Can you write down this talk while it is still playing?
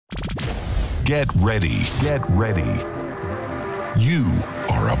Get ready. Get ready. You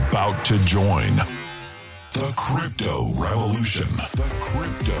are about to join the crypto revolution. The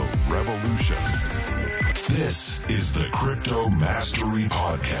crypto revolution. This is the Crypto Mastery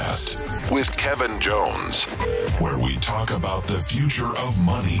Podcast with Kevin Jones, where we talk about the future of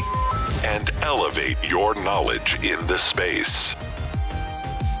money and elevate your knowledge in the space.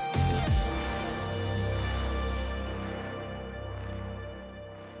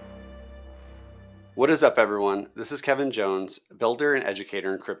 What is up, everyone? This is Kevin Jones, builder and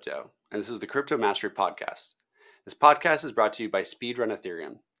educator in crypto, and this is the Crypto Mastery Podcast. This podcast is brought to you by Speedrun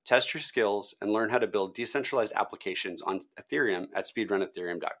Ethereum. Test your skills and learn how to build decentralized applications on Ethereum at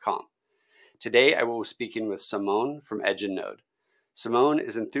speedrunethereum.com. Today, I will be speaking with Simone from Edge and Node. Simone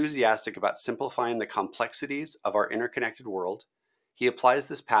is enthusiastic about simplifying the complexities of our interconnected world. He applies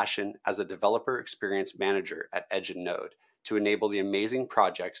this passion as a developer experience manager at Edge and Node to enable the amazing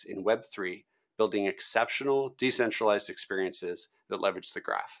projects in Web3, building exceptional decentralized experiences that leverage the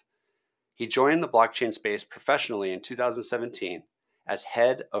graph. He joined the blockchain space professionally in 2017 as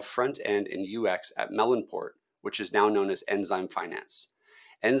head of front-end and UX at Melonport, which is now known as Enzyme Finance.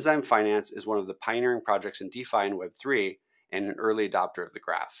 Enzyme Finance is one of the pioneering projects in DeFi and Web3 and an early adopter of the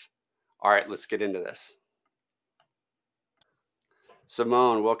graph. All right, let's get into this.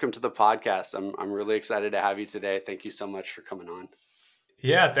 Simone, welcome to the podcast. I'm really excited to have you today. Thank you so much for coming on.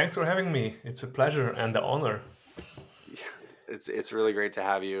 Yeah, thanks for having me. It's a pleasure and the honor. It's really great to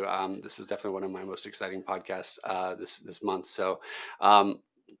have you. This is definitely one of my most exciting podcasts this month. So,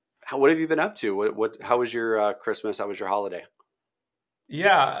 what have you been up to? How was your Christmas? How was your holiday?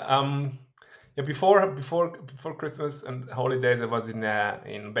 Before Christmas and holidays, I was in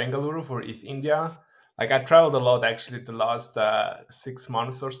Bengaluru for East India. Like I traveled a lot actually the last 6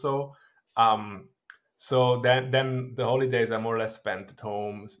 months or so. So then the holidays I more or less spent at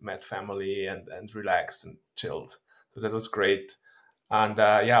home, met family and relaxed and chilled. So that was great. And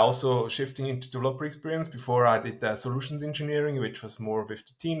also shifting into developer experience. Before I did solutions engineering, which was more with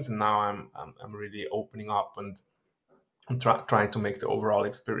the teams, and now I'm really opening up and I'm trying to make the overall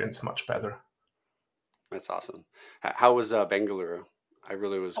experience much better. That's awesome. How was Bengaluru? I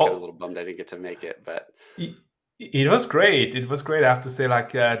really was kind of a little bummed I didn't get to make it, but it was great. It was great. I have to say, like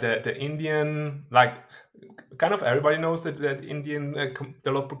the Indian, like kind of everybody knows that Indian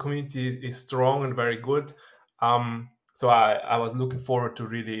developer community is strong and very good. So I was looking forward to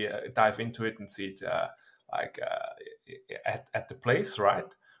really dive into it and see it at the place,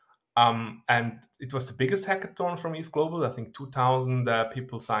 right? And it was the biggest hackathon from ETH Global. I think 2,000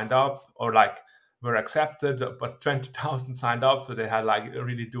 people signed up or like were accepted, but 20,000 signed up. So they had like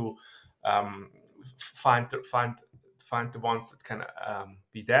really do find the ones that can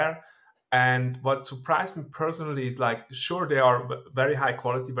be there. And what surprised me personally is like, sure, they are very high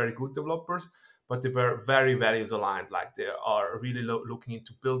quality, very good developers, but they were very values aligned. Like they are really looking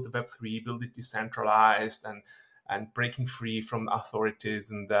into build the Web3, build it decentralized and breaking free from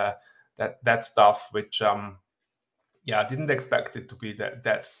authorities and that stuff, which I didn't expect it to be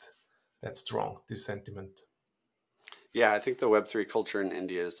that strong, this sentiment. Yeah, I think the Web3 culture in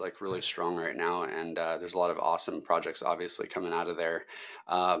India is like really strong right now, and there's a lot of awesome projects obviously coming out of there.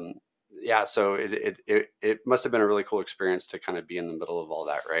 So it must have been a really cool experience to kind of be in the middle of all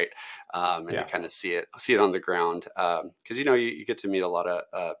that, right? To kind of see it on the ground, because you get to meet a lot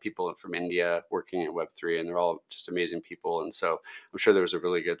of people from India working in Web3, and they're all just amazing people, and so I'm sure there was a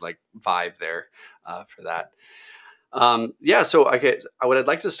really good like vibe there for that. So what I'd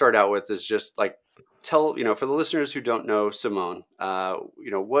like to start out with is just like tell for the listeners who don't know Simone,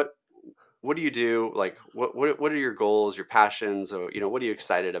 what do you do? Like, what are your goals, your passions, or what are you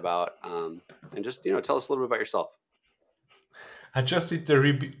excited about? And just tell us a little bit about yourself. I just did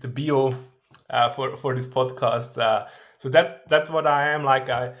the bio for this podcast, so that's what I am. Like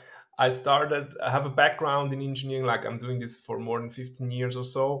I have a background in engineering. Like I'm doing this for more than 15 years or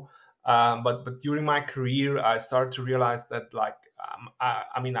so. But during my career, I started to realize that like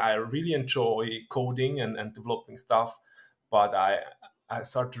I really enjoy coding and developing stuff, but I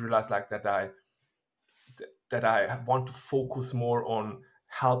started to realize like that I want to focus more on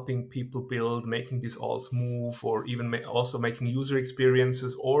helping people build, making this all smooth, or even also making user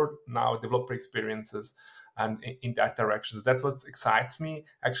experiences or now developer experiences, and in that direction. So that's what excites me,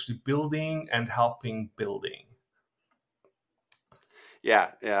 actually building and helping building.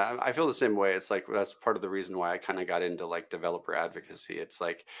 Yeah, I feel the same way. It's like that's part of the reason why I kind of got into like developer advocacy. It's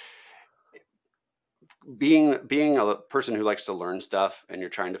like being a person who likes to learn stuff, and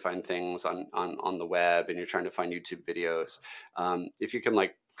you're trying to find things on the web, and you're trying to find YouTube videos. If you can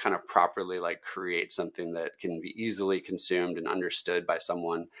like kind of properly like create something that can be easily consumed and understood by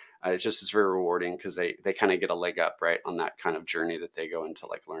someone. It's very rewarding because they kind of get a leg up, right, on that kind of journey that they go into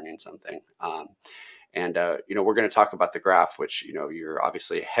like learning something. And we're going to talk about the graph, which, you're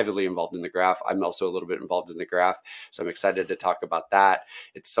obviously heavily involved in the graph. I'm also a little bit involved in the graph. So I'm excited to talk about that.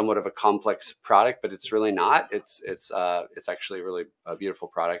 It's somewhat of a complex product, but it's really not. It's actually really a beautiful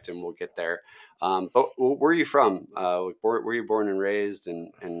product, and we'll get there. But where are you from? Were you born and raised,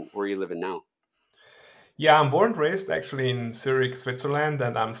 and where are you living now? Yeah, I'm born and raised actually in Zurich, Switzerland,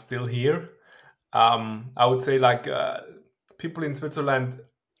 and I'm still here. I would say like people in Switzerland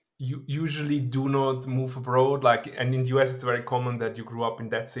usually do not move abroad. And in the US, it's very common that you grew up in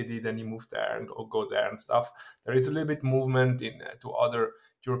that city, then you move there and go there and stuff. There is a little bit movement to other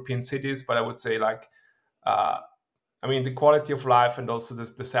European cities, but I would say the quality of life and also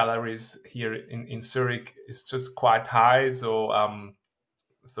the salaries here in Zurich is just quite high. So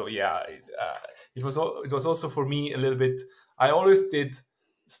yeah, it was also for me a little bit. I always did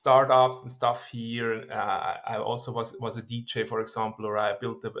startups and stuff here. I also was a DJ, for example, or I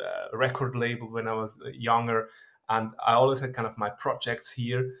built a record label when I was younger, and I always had kind of my projects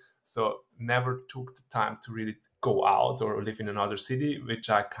here. So never took the time to really go out or live in another city, which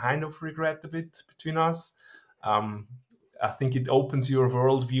I kind of regret a bit between us. I think it opens your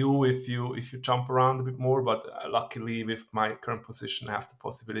worldview if you jump around a bit more. But luckily, with my current position, I have the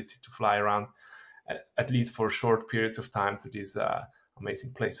possibility to fly around at least for short periods of time to these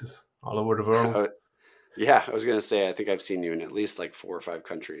amazing places all over the world. Yeah, I was going to say, I think I've seen you in at least like 4 or 5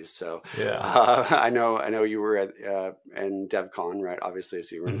 countries. So Yeah, I know you were in DevCon, right? Obviously,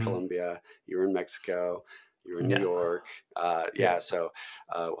 so you were in Colombia, you were in Mexico, you were in New York. So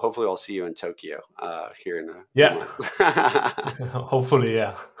hopefully I'll see you in Tokyo here in a few months. Hopefully,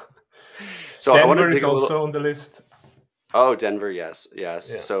 yeah. So Denver I want to is also on the list. Oh, Denver, yes. Yeah.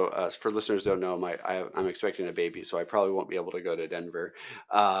 So for listeners who don't know, I'm expecting a baby, so I probably won't be able to go to Denver.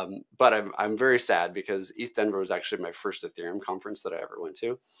 But I'm very sad because ETH Denver was actually my first Ethereum conference that I ever went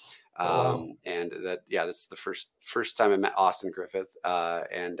to. Wow. And that's the first time I met Austin Griffith,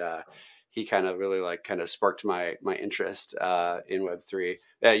 and he kind of really kind of sparked my interest in Web3.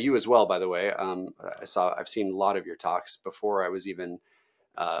 You as well, by the way. I've seen a lot of your talks before I was even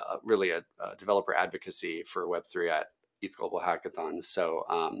really a developer advocacy for Web3 at ETH Global Hackathon. So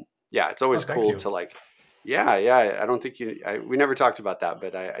it's always cool to I don't think we never talked about that,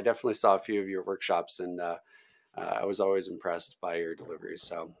 but I definitely saw a few of your workshops, and I was always impressed by your deliveries.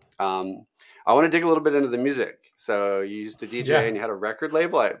 So I want to dig a little bit into the music. So you used to DJ and you had a record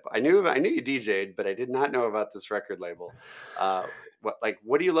label. I knew you DJ'd, but I did not know about this record label.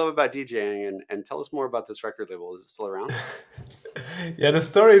 What do you love about DJing, and tell us more about this record label? Is it still around? Yeah, the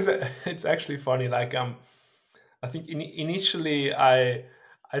story it's actually funny. I think initially I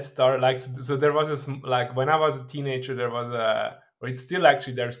started so there was this when I was a teenager, there was or it's still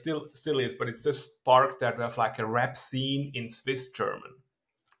actually there still is, but it's just sparked that we have a rap scene in Swiss German.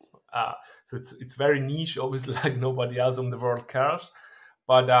 So it's very niche, obviously, nobody else in the world cares.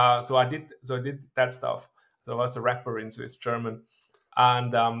 But so I did that stuff. So I was a rapper in Swiss German.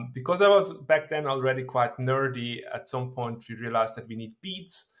 And because I was back then already quite nerdy, at some point we realized that we need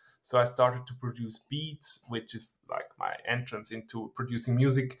beats. So I started to produce beats, which is my entrance into producing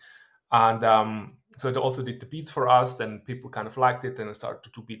music. And so I also did the beats for us. Then people kind of liked it, and I started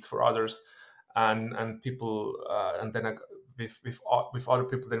to do beats for others. And people, and then with other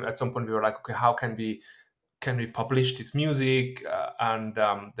people, then at some point we were like, okay, how can we publish this music? And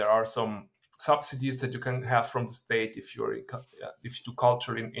there are some subsidies that you can have from the state if you do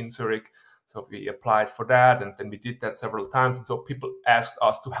culture in Zurich. So we applied for that, and then we did that several times. And so people asked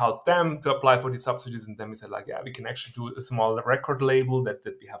us to help them to apply for the subsidies, and then we said we can actually do a small record label that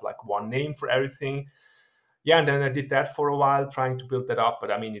we have one name for everything. Yeah, and then I did that for a while, trying to build that up. But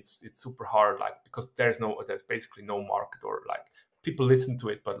I mean, it's super hard, because there's basically no market, or people listen to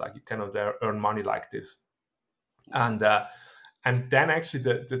it, but you cannot earn money like this. And then actually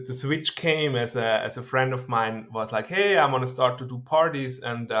the switch came as a friend of mine was like, hey, I'm gonna start to do parties,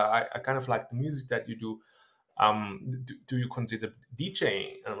 and I kind of like the music that you do. Do you consider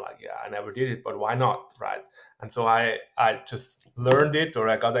DJing? And I'm like, yeah, I never did it, but why not, right? And so I just learned it, or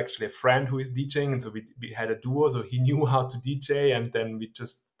I got actually a friend who is DJing, and so we had a duo, so he knew how to DJ, and then we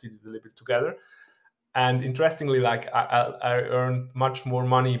just did it a little bit together. And interestingly, I earned much more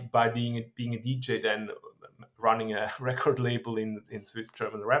money by being a DJ than running a record label in Swiss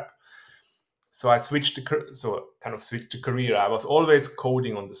German rap. So I switched the career. I was always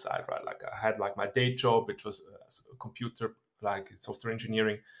coding on the side, right? I had my day job, which was a computer, software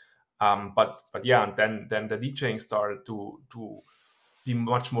engineering. But yeah, and then the DJing started to be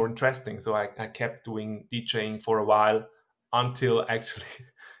much more interesting. So I kept doing DJing for a while until actually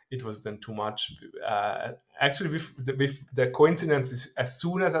it was then too much. Actually, with the coincidence is, as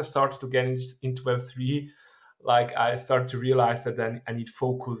soon as I started to get into Web3, like I started to realize that then I need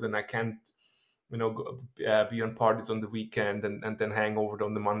focus and I can't, be on parties on the weekend and then hang over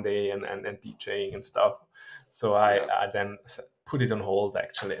on the Monday and DJing and stuff. So I then put it on hold,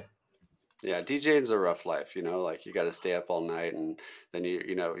 actually. Yeah, DJing's a rough life, like you got to stay up all night, and then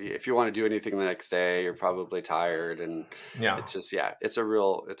if you want to do anything the next day, you're probably tired, and it's just, it's a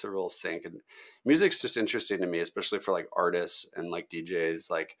real sink. And music's just interesting to me, especially for like artists and like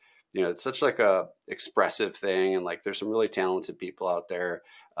DJs, like, it's such like a expressive thing, and like there's some really talented people out there,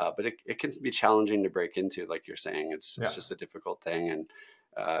 but it can be challenging to break into, like you're saying. It's just a difficult thing, and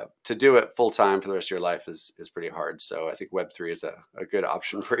to do it full time for the rest of your life is pretty hard. So I think Web3 is a good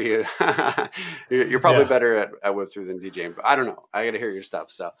option for you. You're probably better at Web3 than DJing, but I don't know. I got to hear your stuff.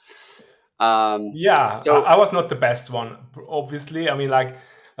 So I was not the best one, obviously. I mean, I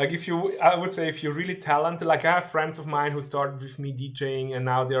would say if you're really talented, like I have friends of mine who started with me DJing and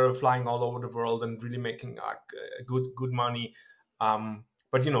now they're flying all over the world and really making good money.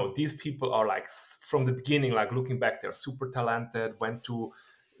 But these people are like from the beginning, like looking back, they're super talented, went to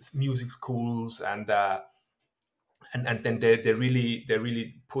music schools, and then they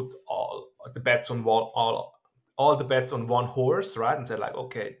really put all the bets on all the bets on one horse, right? And said like,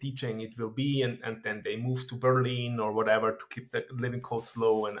 okay, DJing it will be, and then they moved to Berlin or whatever to keep the living costs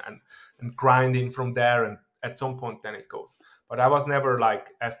low and grinding from there, and at some point then it goes. But I was never like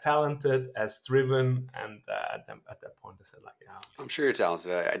as talented, as driven, and at that point I said like, I'm sure you're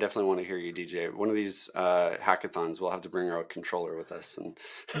talented. I definitely want to hear you DJ. One of these hackathons, we'll have to bring our controller with us, and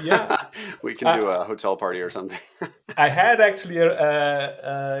we can do a hotel party or something. I had actually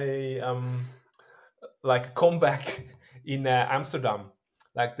like a comeback in Amsterdam.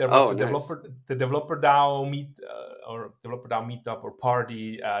 Like there was the developer DAO meetup or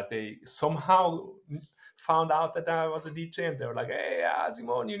party. They somehow found out that I was a DJ, and they were like, "Hey,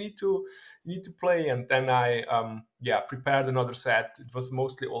 Simon, you need to play." And then I prepared another set. It was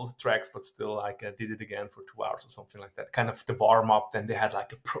mostly old tracks, but still, like I did it again for 2 hours or something like that. Kind of the warm up. Then they had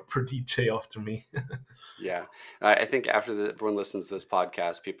like a proper DJ after me. Yeah, I think after everyone listens to this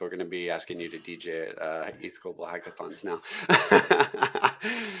podcast, people are going to be asking you to DJ at ETH Global Hackathons now.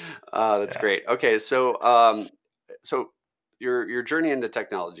 That's great. Okay, so your journey into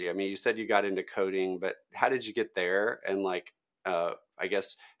technology. I mean, you said you got into coding, but how did you get there? And like, I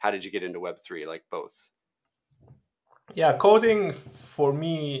guess, how did you get into Web3? Like both? Yeah, coding for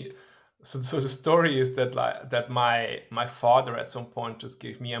me. So the story is that my father at some point just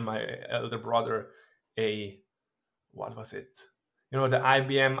gave me and my elder brother what was it? The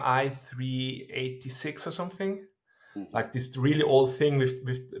IBM i386 or something. Mm-hmm. Like this really old thing with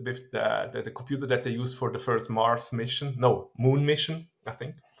the computer that they used for the first moon mission, I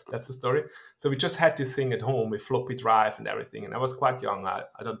think. That's the story. So we just had this thing at home with floppy drive and everything. And I was quite young. I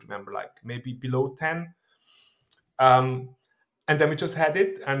don't remember, like maybe below 10. And then we just had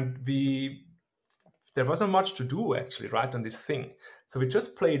it, and there wasn't much to do actually, right, on this thing. So we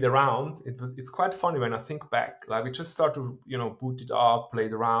just played around. It's quite funny when I think back. Like we just started to, boot it up,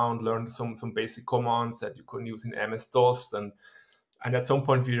 played around, learned some basic commands that you couldn't use in MS-DOS, and at some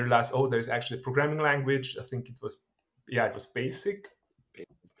point we realized, oh, there's actually a programming language. I think it was BASIC.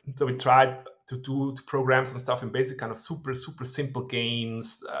 So we tried to program some stuff in BASIC, kind of super simple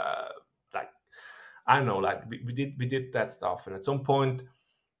games. I don't know, like we did that stuff, and at some point,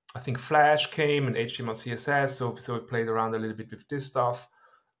 I think Flash came and HTML, CSS. So we played around a little bit with this stuff.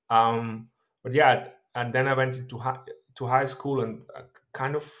 But yeah, and then I went into high school and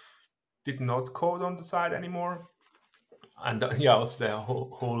kind of did not code on the side anymore. And also the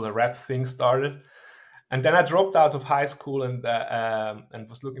whole rap thing started. And then I dropped out of high school and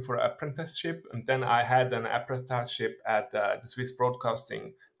was looking for an apprenticeship. And then I had an apprenticeship at the Swiss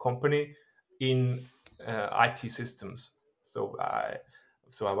Broadcasting Company in IT systems. So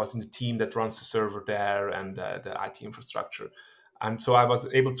I was in the team that runs the server there and the IT infrastructure. And so I was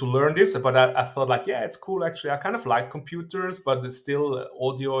able to learn this, but I thought like, yeah, it's cool. Actually, I kind of like computers, but it's still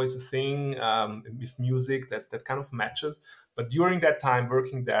audio is a thing with music that kind of matches. But during that time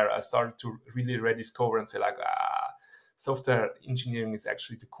working there, I started to really rediscover and say like, software engineering is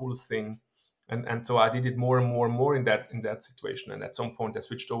actually the coolest thing. And so I did it more and more in that situation. And at some point I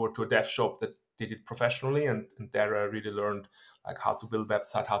switched over to a dev shop that did it professionally. And there I really learned like how to build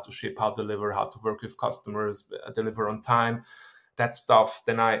website, how to ship, how to deliver, how to work with customers, deliver on time, that stuff.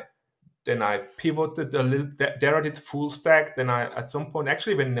 Then I pivoted a little. There I did full stack. Then I, at some point,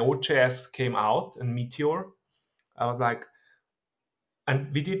 actually when Node.js came out and Meteor, I was like, And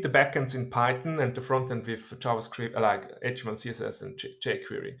we did the backends in Python and the front end with JavaScript, like HTML, CSS, and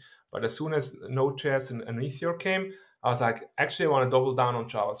jQuery. But as soon as Node.js and Meteor came, I was like, actually, I want to double down on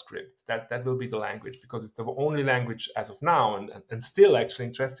JavaScript. That will be the language, because it's the only language as of now, and still, actually,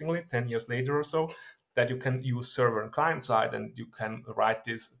 interestingly, 10 years later or so, that you can use server and client side, and you can write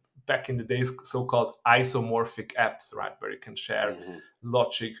this, back in the days, so-called isomorphic apps, right, where you can share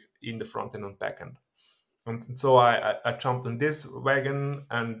logic in the front end and back end. And so I jumped on this wagon,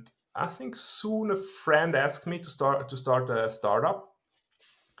 and I think soon a friend asked me to start a startup.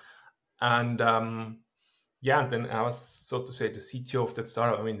 And then I was, so to say, the CTO of that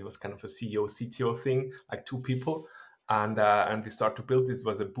startup. I mean, it was kind of a CEO CTO thing, like two people, and we started to build this. It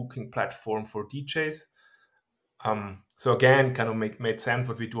was a booking platform for DJs. So again, kind of made sense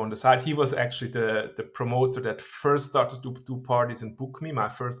what we do on the side. He was actually the promoter that first started to do parties and book me, my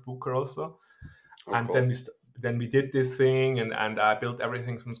first booker also. And cool. Then we did this thing, and I built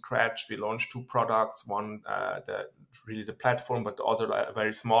everything from scratch. We launched two products, one the platform, but the other a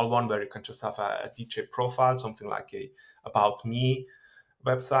very small one where you can just have a DJ profile, something like a About Me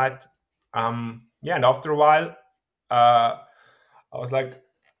website. And after a while, I was like,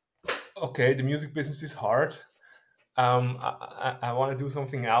 okay, the music business is hard. I want to do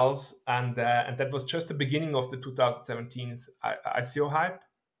something else, and that was just the beginning of the 2017 ICO hype.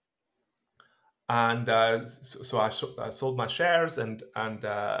 And so I sold my shares and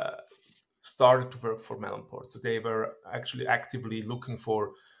started to work for Melonport. So they were actually actively looking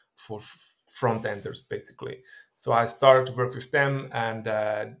for front enders, basically. So I started to work with them and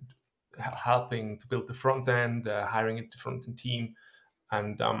helping to build the front end, hiring the front end team,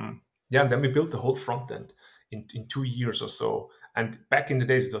 and then we built the whole front end in 2 years or so. And back in the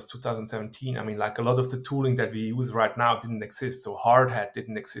days, it was 2017. I mean, like a lot of the tooling that we use right now didn't exist. So Hardhat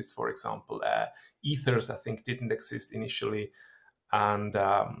didn't exist, for example. Ethers, I think, didn't exist initially. And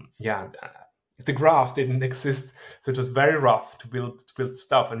the graph didn't exist. So it was very rough to build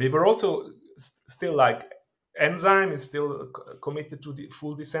stuff. And we were also still like, Enzyme is still committed to the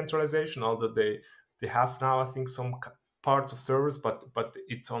full decentralization, although they have now, I think, some parts of servers, but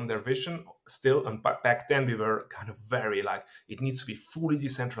it's on their vision still. And back then we were kind of very like, it needs to be fully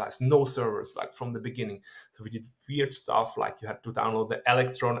decentralized, no servers, like from the beginning. So we did weird stuff, like you had to download the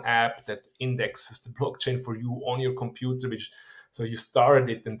Electron app that indexes the blockchain for you on your computer, so you started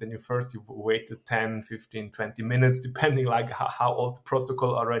it, and then you waited 10, 15, 20 minutes, depending like how old the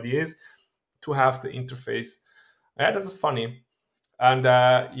protocol already is, to have the interface. Yeah, that was funny. And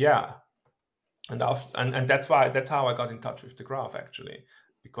And that's how I got in touch with the graph, actually,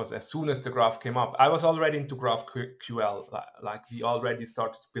 because as soon as the graph came up, I was already into GraphQL. Like we already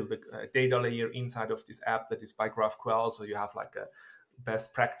started to build a data layer inside of this app that is by GraphQL. So you have like a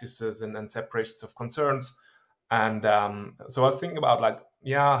best practices and separations of concerns. And so I was thinking about like,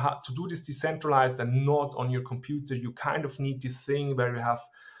 how to do this decentralized and not on your computer. You kind of need this thing where you have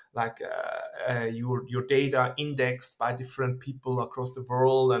like your data indexed by different people across the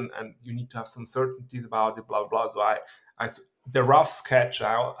world, and you need to have some certainties about it, blah, blah. So the rough sketch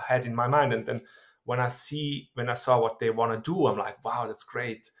I had in my mind. And then when I saw what they want to do, I'm like, wow, that's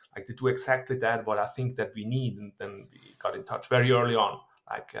great. Like they do exactly that, what I think that we need. And then we got in touch very early on.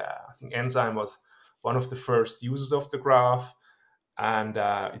 Like I think Enzyme was one of the first users of the graph. And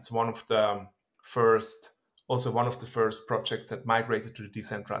it's one of the first projects that migrated to the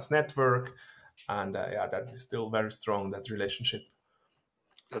decentralized network. And that is still very strong, that relationship.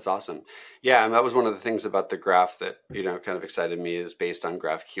 That's awesome. Yeah, and that was one of the things about the graph that, kind of excited me, is based on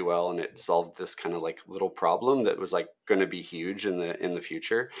GraphQL, and it solved this kind of like little problem that was like going to be huge in the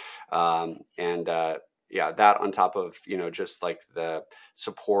future. That on top of, just like the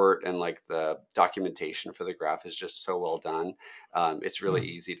support and like the documentation for the graph is just so well done. It's really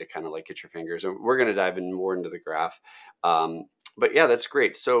easy to kind of like get your fingers, and we're going to dive in more into the graph. But yeah, that's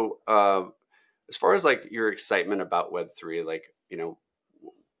great. So as far as like your excitement about Web3, like,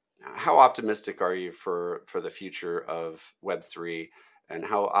 how optimistic are you for the future of Web3, and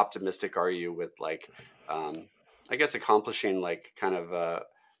how optimistic are you with like, I guess, accomplishing like kind of a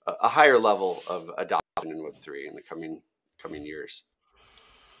higher level of adoption in Web3 in the coming years?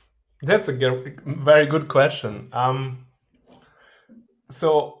 That's a very good question.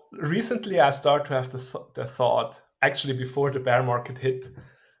 So recently I started to have the thought, actually before the bear market hit,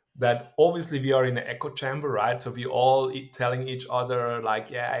 that obviously we are in an echo chamber, right? So we all telling each other like,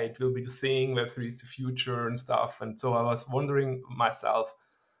 yeah, it will be the thing, Web3 is the future and stuff. And so I was wondering myself,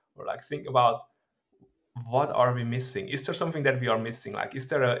 or like think about, what are we missing? Is there something that we are missing? Like, is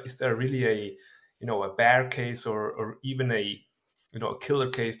there really a bear case or even a killer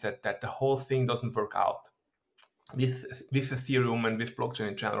case that the whole thing doesn't work out? with Ethereum and with blockchain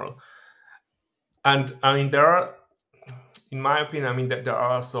in general. And I mean, there are, in my opinion, I mean that there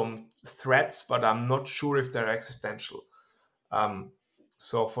are some threats, but I'm not sure if they're existential.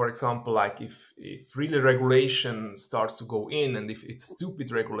 So, for example, like if really regulation starts to go in, and if it's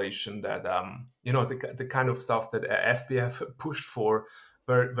stupid regulation that the kind of stuff that SPF pushed for,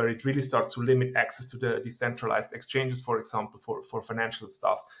 where it really starts to limit access to the decentralized exchanges, for example, for financial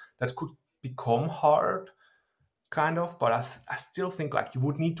stuff, that could become hard, kind of. But I still think like you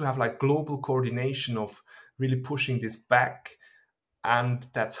would need to have like global coordination of really pushing this back, and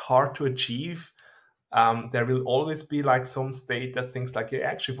that's hard to achieve. There will always be like some state that thinks like, yeah,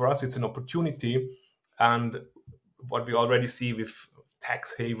 actually for us it's an opportunity. And what we already see with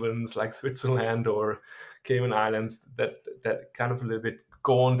tax havens like Switzerland or Cayman Islands, that kind of a little bit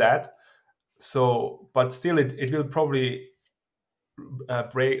go on that. So, but still it will probably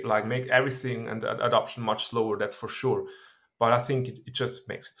make everything and adoption much slower, that's for sure. But I think it just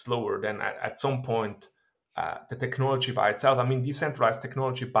makes it slower. Then at some point, the technology by itself, I mean, decentralized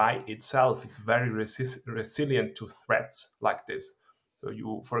technology by itself is very resilient to threats like this. So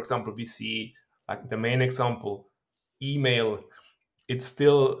for example, we see like the main example, email. It's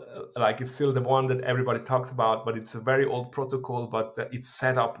still it's still the one that everybody talks about, but it's a very old protocol, but it's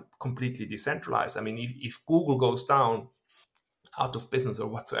set up completely decentralized. I mean, if Google goes down, out of business or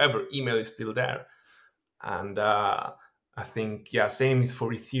whatsoever, email is still there. And I think, yeah, same is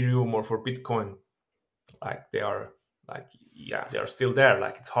for Ethereum or for Bitcoin. Like they are still there.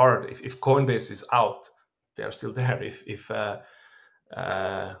 Like it's hard. If Coinbase is out, they're still there. If I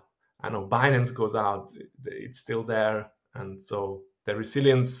know Binance goes out, it's still there. And so the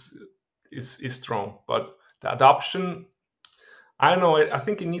resilience is strong. But the adoption, I don't know, I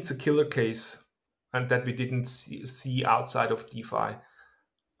think it needs a killer case, and that we didn't see outside of DeFi.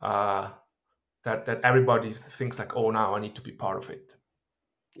 That everybody thinks like, oh, now I need to be part of it.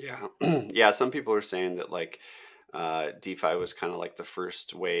 Yeah. Yeah. Some people are saying that like DeFi was kind of like the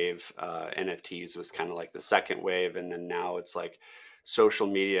first wave, NFTs was kind of like the second wave. And then now it's like social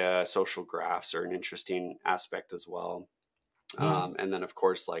media, social graphs are an interesting aspect as well. And then of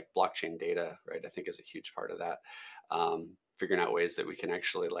course, like blockchain data, right, I think is a huge part of that. Figuring out ways that we can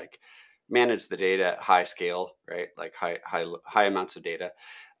actually like manage the data at high scale, right? Like high amounts of data,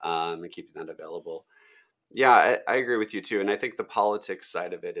 and keeping that available. Yeah, I agree with you too. And I think the politics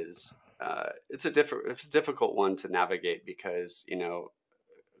side of it is, it's a difficult one to navigate because,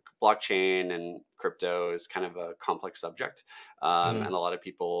 blockchain and crypto is kind of a complex subject. And a lot of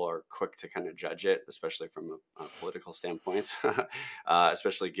people are quick to kind of judge it, especially from a political standpoint,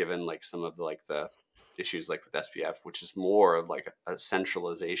 especially given like some of the issues like with SPF, which is more of like a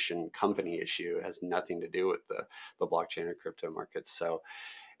centralization company issue. It has nothing to do with the blockchain or crypto markets. So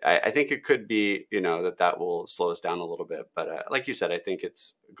I think it could be, that will slow us down a little bit. But like you said, I think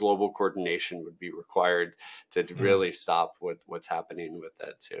it's global coordination would be required to really stop what's happening with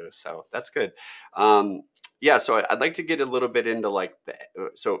that too. So that's good. Yeah, so I'd like to get a little bit into like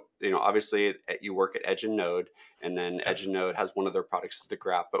obviously you work at Edge and Node, and then Edge and Node has one of their products is the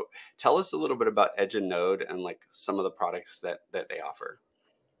graph. But tell us a little bit about Edge and Node and like some of the products that they offer.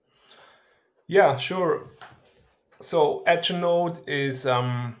 Yeah, sure. So Edge and Node is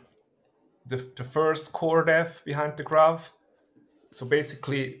the first core dev behind the graph. So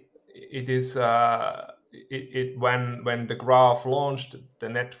basically, it is when the graph launched the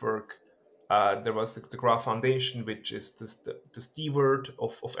network, there was the Graph Foundation, which is the steward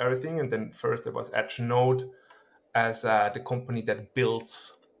of everything. And then first there was Edge and Node as the company that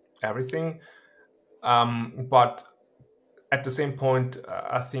builds everything. But at the same point,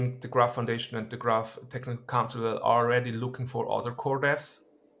 I think the Graph Foundation and the Graph Technical Council are already looking for other core devs.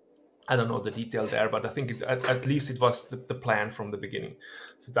 I don't know the detail there, but I think at least it was the plan from the beginning.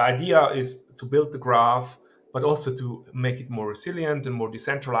 So the idea is to build the graph, but also to make it more resilient and more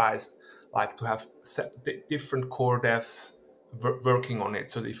decentralized, like to have different core devs working on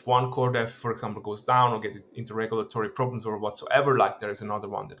it. So if one core dev, for example, goes down or gets into regulatory problems or whatsoever, like there is another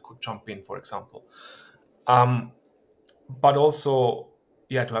one that could jump in, for example. But also,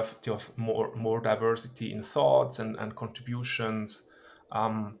 yeah, to have more diversity in thoughts and contributions.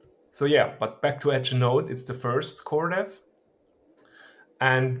 So yeah, but back to Edge and Node, it's the first core dev,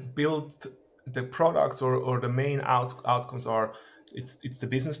 and build the products or the main outcomes are it's the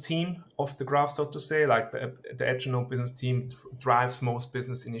business team of the graph, so to say. Like the Edge and Node business team drives most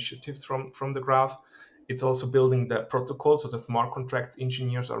business initiatives from the graph. It's also building the protocol, so the smart contracts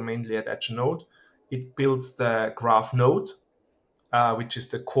engineers are mainly at Edge and Node. It builds the graph node, which is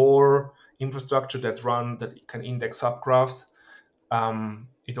the core infrastructure that can index subgraphs.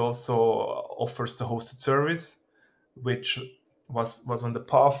 It also offers the hosted service. which was on the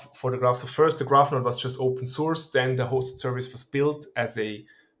path for the graph. So first, the graph node was just open source. Then the hosted service was built as a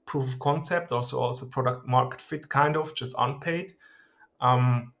proof of concept, also product market fit, kind of just unpaid.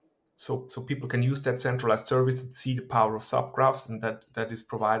 So people can use that centralized service and see the power of subgraphs, and that is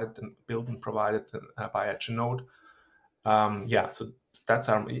provided and built and provided by Edge Node. So that's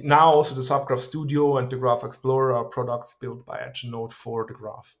our now also the Subgraph Studio and the Graph Explorer are products built by Edge Node for the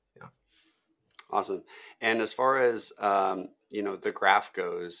graph. Yeah. Awesome. And as far as the graph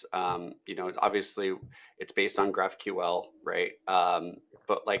goes, obviously it's based on GraphQL, right?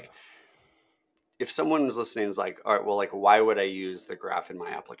 But like, if someone is listening is like, all right, well, like, why would I use the graph in my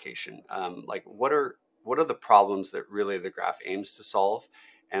application? Like, what are the problems that really the graph aims to solve,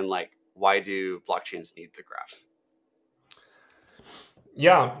 and like, why do blockchains need the graph?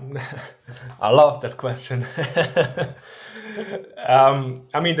 Yeah, I love that question.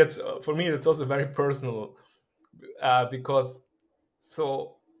 I mean, that's for me. That's also very personal because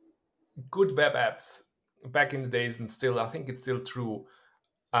so good web apps back in the days, and still, I think it's still true.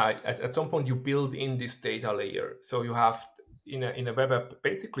 At some point, you build in this data layer. So you have in a web app,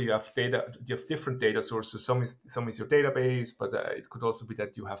 basically, you have data. You have different data sources. Some is your database, but it could also be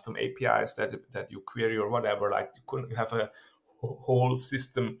that you have some APIs that you query or whatever. Like you have a whole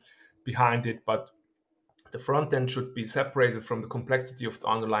system behind it, but the front end should be separated from the complexity of the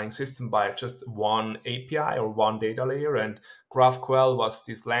underlying system by just one API or one data layer. And GraphQL was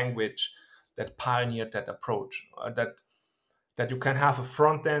this language that pioneered that approach. That you can have a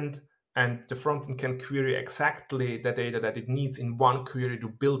front end, and the front end can query exactly the data that it needs in one query to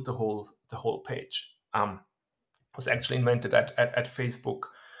build the whole page. Was actually invented at Facebook.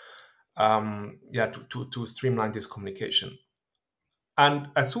 To streamline this communication. And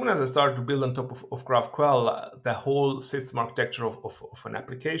as soon as I started to build on top of GraphQL, the whole system architecture of an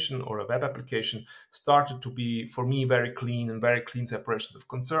application or a web application started to be, for me, very clean separations of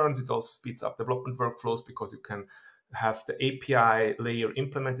concerns. It also speeds up development workflows because you can have the API layer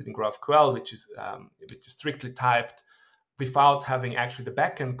implemented in GraphQL, which is strictly typed, without having actually the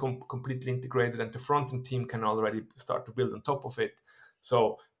backend completely integrated, and the front-end team can already start to build on top of it.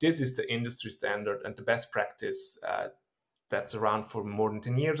 So this is the industry standard and the best practice that's around for more than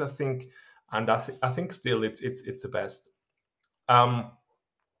 10 years, I think. And I think still it's the best. Now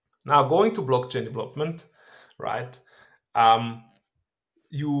going to blockchain development, right?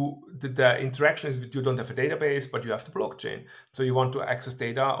 The interaction is that you don't have a database, but you have the blockchain. So you want to access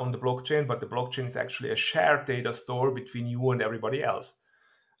data on the blockchain, but the blockchain is actually a shared data store between you and everybody else.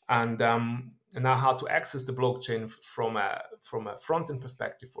 And now how to access the blockchain from a front-end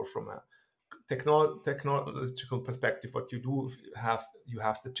perspective or from a technological perspective, what you do you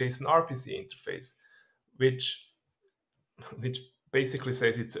have the JSON RPC interface, which basically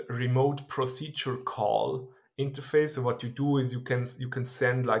says it's a remote procedure call interface. So what you do is you can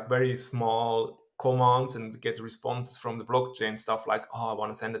send like very small commands and get responses from the blockchain, stuff like, oh, I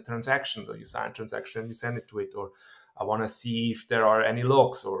want to send a transaction, so you sign a transaction and you send it to it, or I want to see if there are any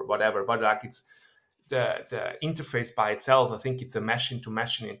logs or whatever. But like it's the interface by itself, I think it's a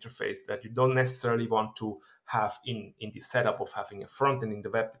machine-to-machine interface that you don't necessarily want to have in this setup of having a front end in the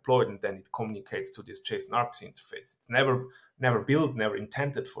web deployed and then it communicates to this JSON RPC interface. It's never built, never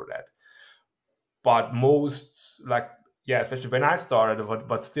intended for that. But most, especially when I started,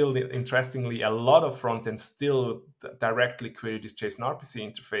 but still, interestingly, a lot of front ends still directly query this JSON RPC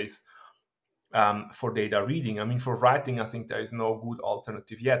interface for data reading. I mean, for writing, I think there is no good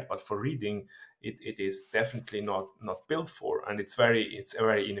alternative yet, but for reading, it is definitely not built for, and it's very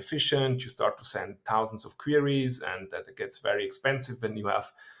inefficient. You start to send thousands of queries, and that gets very expensive when you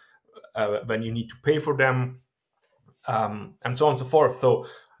have when you need to pay for them, and so on and so forth. So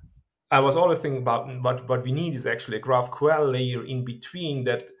I was always thinking about what we need is actually a GraphQL layer in between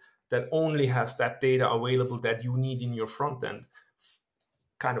that only has that data available that you need in your front end,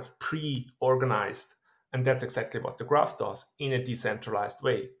 kind of pre-organized. And that's exactly what the graph does in a decentralized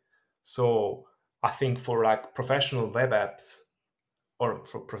way. So I think for like professional web apps or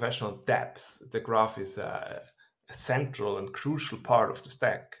for professional dApps, the graph is a central and crucial part of the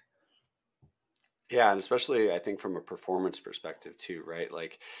stack. Yeah, and especially I think from a performance perspective too, right?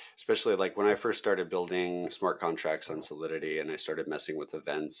 Like, especially like when I first started building smart contracts on Solidity and I started messing with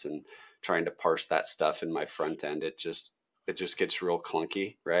events and trying to parse that stuff in my front end, it just gets real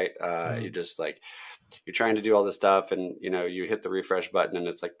clunky, right? You just like, you're trying to do all this stuff and you hit the refresh button and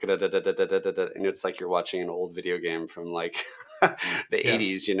it's like and it's like you're watching an old video game from like the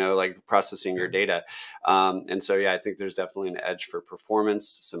 80s, like processing your data. And so I think there's definitely an edge for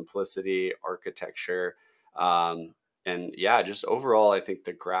performance, simplicity, architecture, And yeah, just overall, I think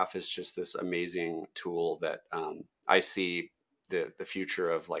the graph is just this amazing tool that I see the future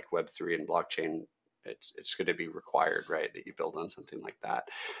of like Web3 and blockchain. It's going to be required, right? That you build on something like that.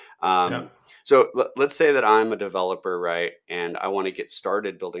 Yeah. So let's say that I'm a developer, right? And I want to get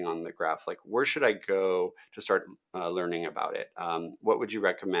started building on the graph. Like, where should I go to start learning about it? What would you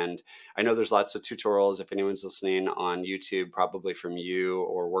recommend? I know there's lots of tutorials. If anyone's listening on YouTube, probably from you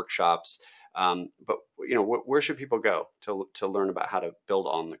or workshops. But you know, where should people go to learn about how to build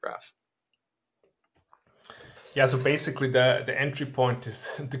on the graph? Yeah, so basically the entry point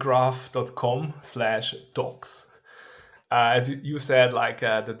is thegraph.com/docs. As you said, like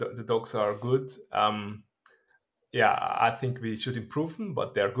the docs are good. Yeah, I think we should improve them,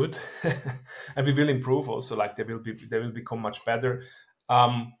 but they're good, and we will improve also. Like they will become much better.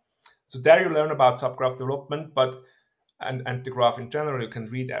 So there you learn about subgraph development, but and the graph in general. You can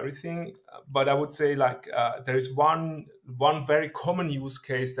read everything, but I would say like there is one very common use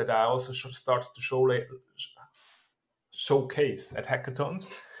case that I also started to showcase at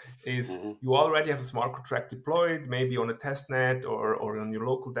hackathons is Mm-hmm. you already have a smart contract deployed, maybe on a test net or on your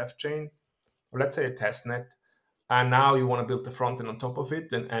local dev chain, or let's say a test net, and now you want to build the front end on top of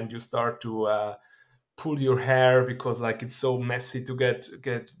it, and you start to pull your hair because like it's so messy to get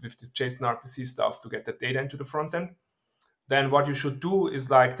with this JSON RPC stuff to get the data into the front end. Then what you should do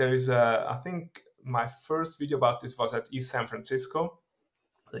is like there is I think my first video about this was at ETH San Francisco.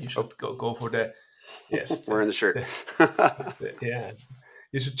 So you should go for the yes We're in the shirt. yeah,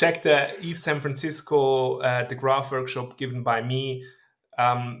 you should check the ETH San Francisco the graph workshop given by me,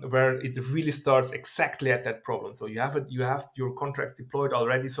 where it really starts exactly at that problem. So you have your contracts deployed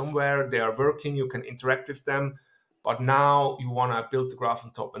already somewhere. They are working. You can interact with them, but now you want to build the graph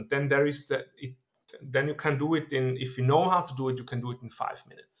on top. And then there is then you can do it if you know how to do it, you can do it in 5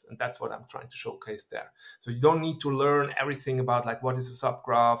 minutes. And that's what I'm trying to showcase there. So you don't need to learn everything about like what is a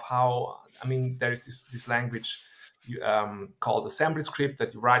subgraph, there is this language called assembly script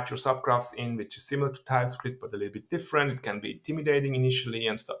that you write your subgraphs in, which is similar to TypeScript, but a little bit different. It can be intimidating initially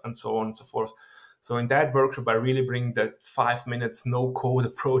and so on and so forth. So in that workshop, I really bring that 5 minutes no code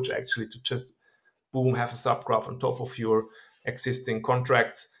approach actually to just boom, have a subgraph on top of your existing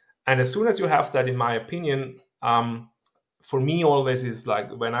contracts. And as soon as you have that, in my opinion, for me always is like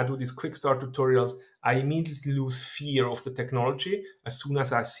when I do these quick start tutorials, I immediately lose fear of the technology as soon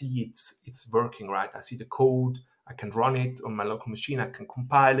as I see it's working, right? I see the code, I can run it on my local machine, I can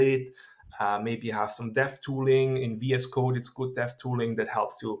compile it, maybe have some dev tooling. In VS Code, it's good dev tooling that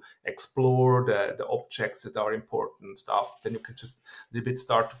helps you explore the objects that are important stuff. Then you can just a little bit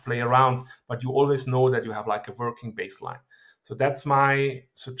start to play around, but you always know that you have like a working baseline. So that's my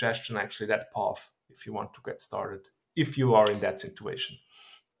suggestion, actually, that path, if you want to get started, if you are in that situation.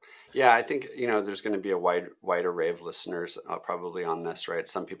 Yeah, I think, you know, there's going to be a wide array of listeners probably on this, right?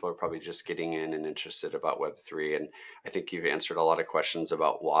 Some people are probably just getting in and interested about Web3. And I think you've answered a lot of questions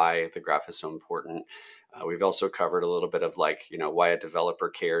about why the graph is so important. We've also covered a little bit of like, you know, why a developer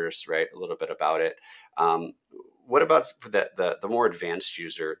cares, right? A little bit about it. What about for the more advanced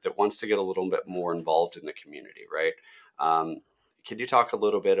user that wants to get a little bit more involved in the community, right? Can you talk a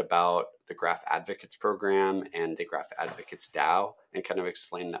little bit about the Graph Advocates program and the Graph Advocates DAO and kind of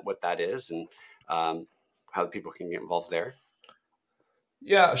explain what that is and how people can get involved there?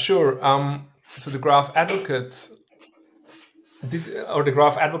 Yeah, sure. So the Graph Advocates, the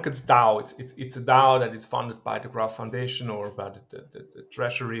Graph Advocates DAO, it's a DAO that is funded by the Graph Foundation or by the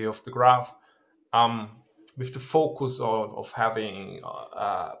treasury of the Graph, with the focus of having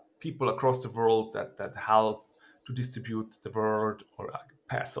people across the world that help to distribute the word or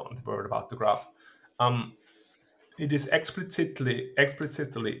pass on the word about the graph. It is explicitly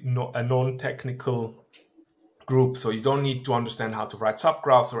a non-technical group, so you don't need to understand how to write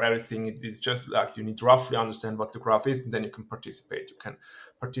subgraphs or everything. It is just like you need to roughly understand what the graph is, and then you can participate. You can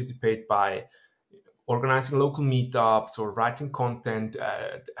participate by organizing local meetups or writing content,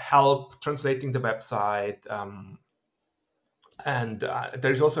 help translating the website, and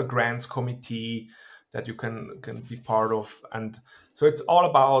there is also a grants committee that you can be part of. And so it's all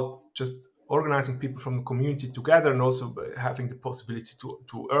about just organizing people from the community together and also having the possibility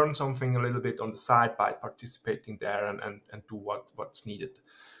to earn something a little bit on the side by participating there and do what's needed.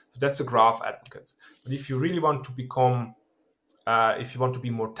 So that's the Graph Advocates. But if you really want to become if you want to be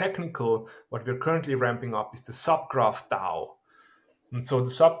more technical, what we're currently ramping up is the Subgraph DAO. And so the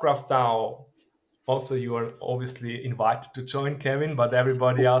Subgraph DAO, also, you are obviously invited to join, Kevin, but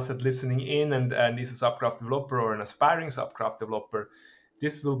everybody else that's listening in and is a subgraph developer or an aspiring subgraph developer,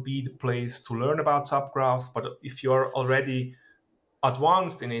 this will be the place to learn about subgraphs. But if you're already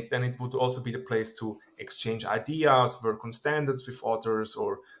advanced in it, then it would also be the place to exchange ideas, work on standards with others,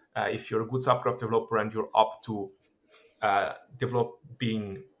 or if you're a good subgraph developer and you're up to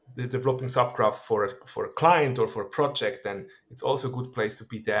developing subgraphs for a client or for a project, then it's also a good place to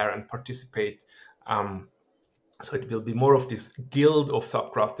be there and participate. So it will be more of this guild of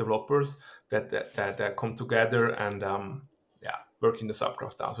subgraph developers that come together and work in the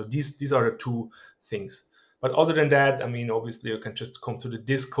subgraph down. So these are the two things. But other than that, I mean, obviously you can just come to the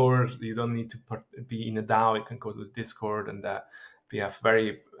Discord. You don't need to be in a DAO. You can go to the Discord, and we have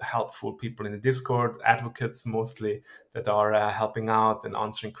very helpful people in the Discord, advocates mostly, that are helping out and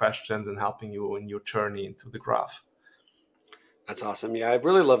answering questions and helping you in your journey into the graph. That's awesome. Yeah, I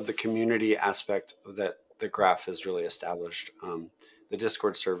really love the community aspect that the graph has really established. The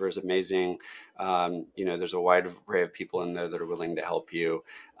Discord server is amazing. There's a wide array of people in there that are willing to help you.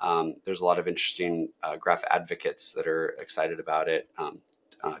 There's a lot of interesting graph advocates that are excited about it.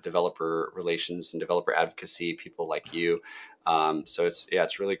 Developer relations and developer advocacy, people like you. So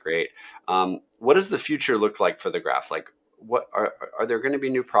it's really great. What does the future look like for the graph? Like, what are there going to be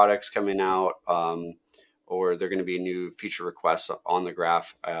new products coming out? Or are there going to be new feature requests on the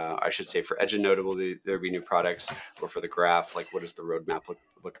graph? I should say for Edge and Node, will there be new products? Or for the graph, like what does the roadmap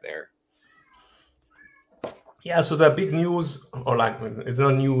look there? Yeah, so the big news, or like it's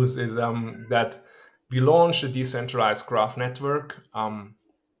not news, is that we launched a decentralized graph network. I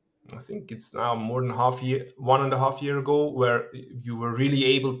think it's now more than 1.5 years ago, where you were really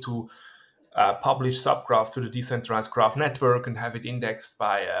able to publish subgraphs to the decentralized graph network and have it indexed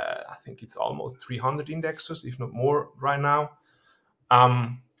by, I think it's almost 300 indexers, if not more right now.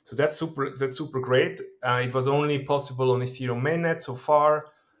 So that's super great. It was only possible on Ethereum mainnet so far.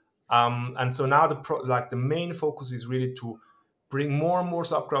 And so now the main focus is really to bring more and more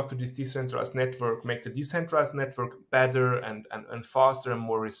subgraphs to this decentralized network, make the decentralized network better and faster and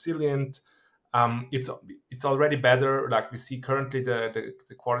more resilient. It's already better. Like we see currently, the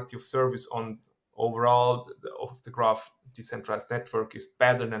quality of service on overall of the graph decentralized network is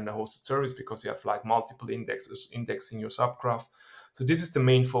better than the hosted service, because you have like multiple indexers indexing your subgraph. So this is the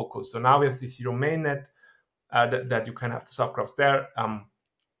main focus. So now we have the Ethereum mainnet that you can have the subgraphs there.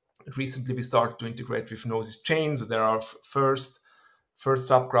 Recently, we started to integrate with Gnosis Chain. So there are first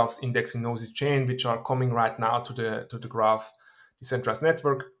subgraphs indexing Gnosis Chain, which are coming right now to the graph decentralized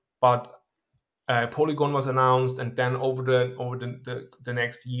network. But Polygon was announced, and then over the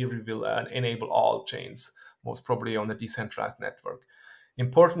next year, we will enable all chains, most probably on the decentralized network.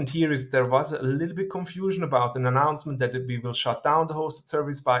 Important here is there was a little bit confusion about an announcement that we will shut down the hosted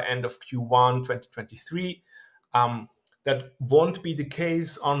service by end of Q1 2023. That won't be the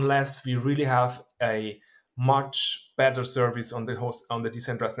case unless we really have a much better service on the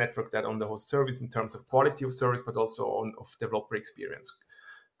decentralized network than on the host service in terms of quality of service, but also of developer experience.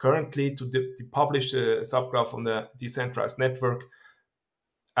 Currently, to publish a subgraph on the decentralized network,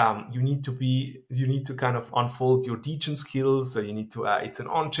 you need to kind of unfold your degen skills. So you need to it's an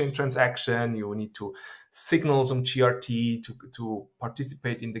on-chain transaction. You need to signal some GRT to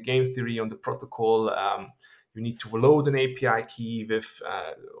participate in the game theory on the protocol. You need to load an API key with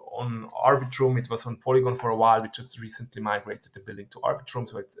on Arbitrum. It was on Polygon for a while. We just recently migrated the building to Arbitrum,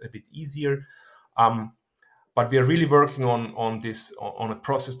 so it's a bit easier. But we are really working on a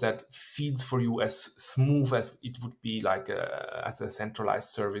process that feeds for you as smooth as it would be like as a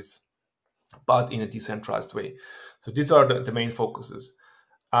centralized service, but in a decentralized way. So these are the main focuses.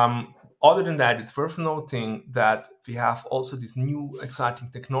 Other than that, it's worth noting that we have also this new exciting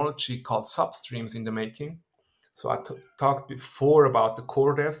technology called substreams in the making. So I talked before about the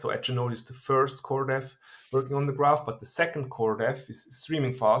core dev. So Edge and Node is the first core dev working on the graph, but the second core dev is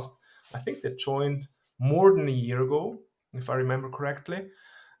Streaming Fast. I think they joined more than a year ago, if I remember correctly.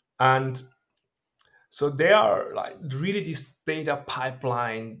 And so they are like really these data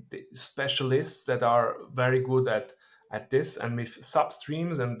pipeline specialists that are very good at this. And with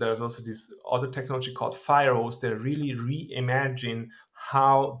substreams, and there's also this other technology called Firehose, they really reimagine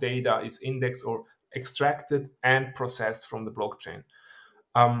how data is indexed or extracted and processed from the blockchain.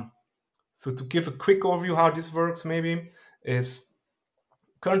 So to give a quick overview how this works, maybe, is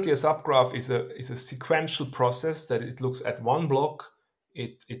currently a subgraph is a sequential process that it looks at one block.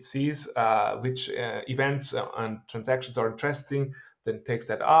 It sees which events and transactions are interesting, then takes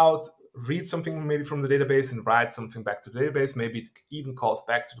that out, reads something maybe from the database and writes something back to the database. Maybe it even calls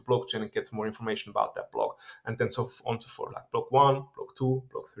back to the blockchain and gets more information about that block, and then so on and so forth, like block 1, block 2,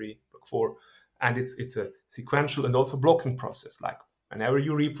 block 3, block 4. And it's a sequential and also blocking process. Like whenever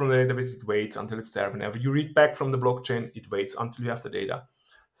you read from the database, it waits until it's there. Whenever you read back from the blockchain, it waits until you have the data.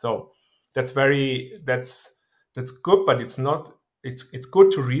 So that's good, but it's not it's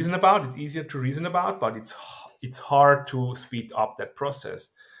good to reason about. It's easier to reason about, but it's hard to speed up that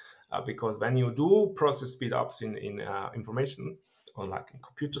process, because when you do process speed ups in information, or like in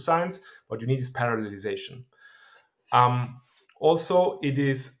computer science, what you need is parallelization. Also, it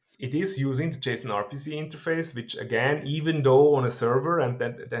is using the JSON RPC interface, which again, even though on a server and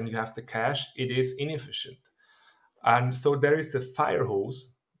then you have the cache, it is inefficient. And so there is the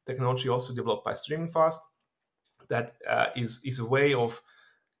Firehose technology, also developed by Streaming Fast, that is a way of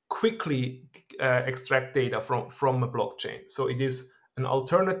quickly extract data from a blockchain. So it is an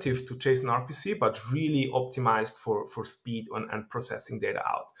alternative to JSON RPC, but really optimized for speed and processing data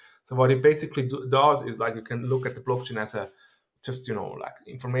out. So what it basically does is, like, you can look at the blockchain as a just, like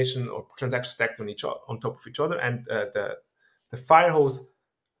information or transactions stacked on top of each other, and the Firehose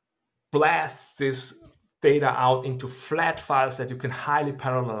blasts this data out into flat files that you can highly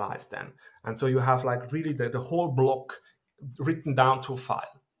parallelize then. And so you have like really the whole block written down to a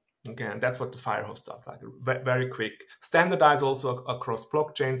file. Okay, and that's what the Firehose does, like very quick. Standardized also across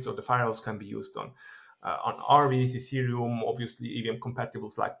blockchains, so the Firehose can be used on Arweave, Ethereum, obviously EVM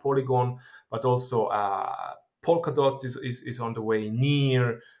compatibles like Polygon, but also Polkadot is on the way,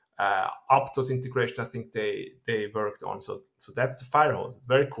 near. Aptos integration, I think they worked on. So that's the Firehose. It's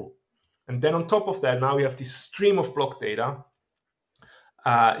very cool. And then on top of that, now we have this stream of block data.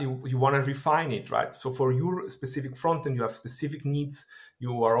 You want to refine it, right? So for your specific frontend, you have specific needs.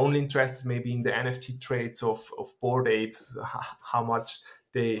 You are only interested maybe in the NFT trades of Bored Apes, how much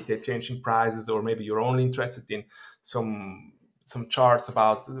they're changing prices, or maybe you're only interested in some charts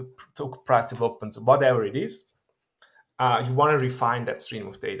about the token price developments, or whatever it is. You want to refine that stream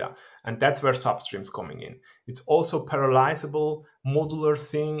of data, and that's where substreams coming in. It's also parallelizable, modular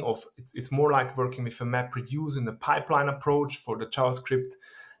thing of it's more like working with a MapReduce and a pipeline approach for the JavaScript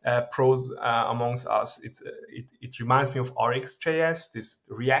pros amongst us. It reminds me of RxJS, this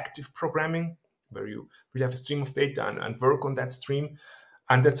reactive programming, where you really have a stream of data and work on that stream.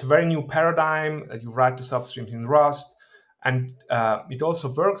 And that's a very new paradigm. You write the substreams in Rust, and it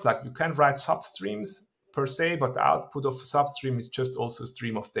also works like you can write substreams per se, but the output of a substream is just also a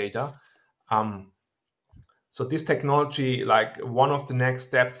stream of data. So this technology, like one of the next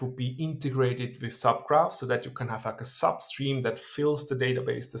steps would be integrated with subgraphs, so that you can have like a substream that fills the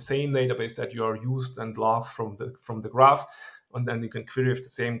database, the same database that you are used and love from the graph, and then you can query with the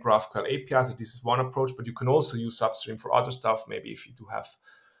same GraphQL API. So this is one approach, but you can also use substream for other stuff. Maybe if you do have,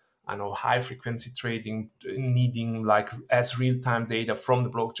 I know, high frequency trading, needing like as real-time data from the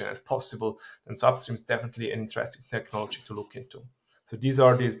blockchain as possible, then substream is definitely an interesting technology to look into. So these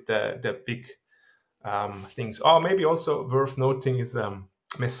are the big things. Oh, maybe also worth noting is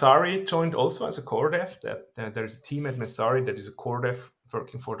Messari joined also as a core dev. That there's a team at Messari that is a core dev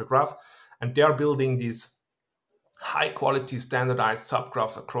working for the graph, and they are building these high-quality standardized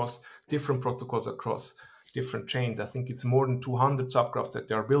subgraphs across different protocols, across different chains. I think it's more than 200 subgraphs that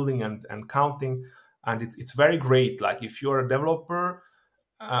they're building and counting, and it's very great. Like if you're a developer,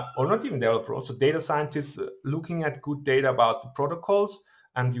 or not even developer, also data scientist, looking at good data about the protocols,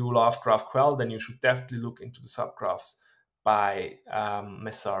 and you love GraphQL, then you should definitely look into the subgraphs by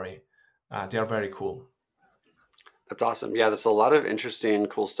Messari. They are very cool. That's awesome. Yeah, that's a lot of interesting,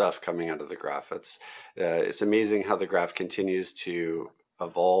 cool stuff coming out of the graph. It's amazing how the graph continues to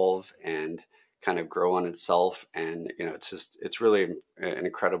evolve and kind of grow on itself, and it's really an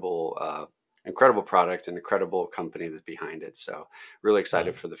incredible product, an incredible company that's behind it. So really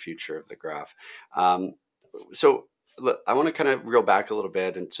excited for the future of the graph. So I want to kind of reel back a little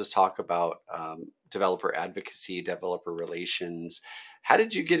bit and just talk about developer advocacy, developer relations. How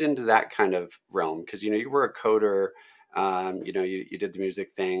did you get into that kind of realm? Because you were a coder, you did the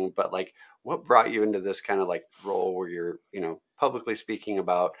music thing, but like, what brought you into this kind of like role where you're publicly speaking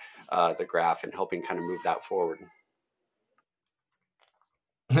about the graph and helping kind of move that forward?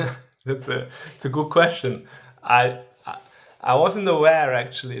 It's a good question. I wasn't aware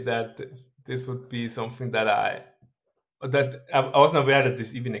actually that this would be something that I wasn't aware that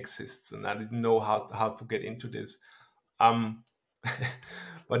this even exists, and I didn't know how to get into this.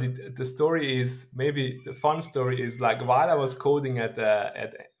 But the story is, maybe the fun story is, like, while I was coding at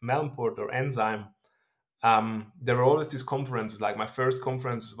Melonport or Enzyme, there were always these conferences. Like my first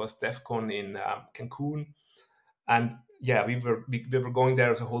conference was DEF CON in Cancun, and yeah, we were going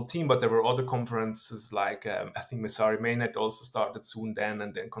there as a whole team. But there were other conferences like I think Messari Mainnet also started soon then,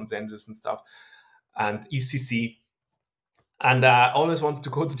 and then Consensus and stuff, and ECC. And I always wanted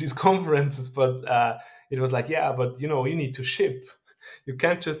to go to these conferences, but it was like, yeah, but you need to ship. You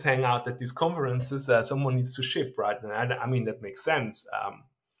can't just hang out at these conferences. Someone needs to ship, right? And I mean, that makes sense.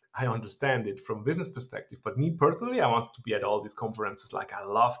 I understand it from a business perspective. But me personally, I wanted to be at all these conferences. Like, I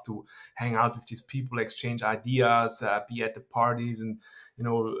love to hang out with these people, exchange ideas, be at the parties, and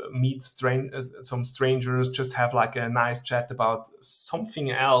meet some strangers, just have like a nice chat about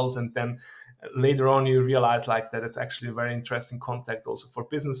something else, and then later on you realize like that it's actually a very interesting contact also for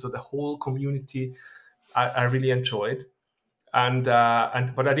business. So the whole community I really enjoyed, and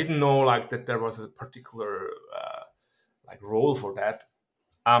but I didn't know like that there was a particular like role for that.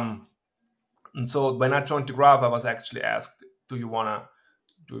 And so when I joined the Graph, I was actually asked, do you wanna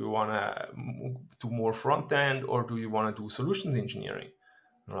do more front end, or do you want to do solutions engineering?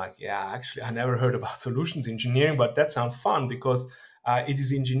 I'm like, yeah, actually, I never heard about solutions engineering, but that sounds fun, because it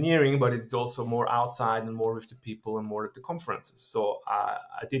is engineering, but it's also more outside and more with the people and more at the conferences. So I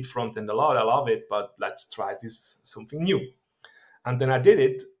did front end a lot. I love it, but let's try this something new. And then I did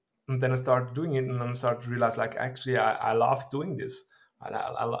it, and then I started doing it, and then I started to realize, like, actually, I love doing this.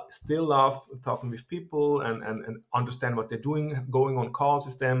 Still love talking with people and understand what they're doing, going on calls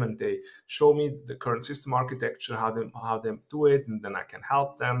with them, and they show me the current system architecture, how they do it, and then I can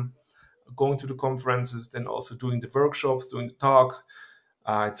help them. Going to the conferences, then also doing the workshops, doing the talks.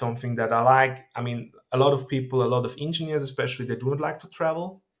 It's something that I like. I mean, a lot of engineers especially, they don't like to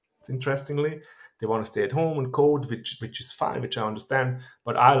travel. Interestingly, they want to stay at home and code, which is fine, which I understand.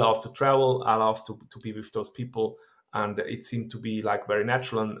 But I love to travel. I love to be with those people, and it seemed to be like very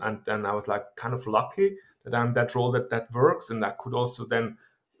natural. And I was like kind of lucky that I'm that role that works, and I could also then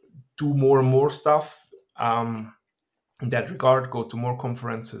do more and more stuff in that regard. Go to more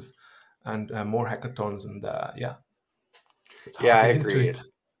conferences and more hackathons, and yeah, that's how Yeah, I I get into agree. it.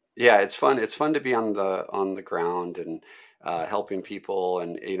 Yeah, it's fun. It's fun to be on the ground and helping people,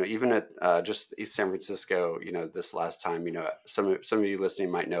 and even at just East San Francisco. This last time, some of you listening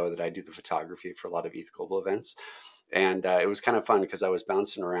might know that I do the photography for a lot of ETH Global events. And it was kind of fun because I was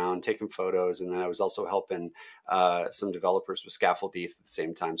bouncing around, taking photos, and then I was also helping some developers with Scaffold ETH at the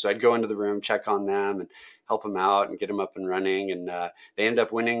same time. So I'd go into the room, check on them, and help them out and get them up and running. And they ended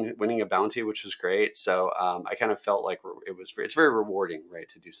up winning a bounty, which was great. So I kind of felt like it's very rewarding, right,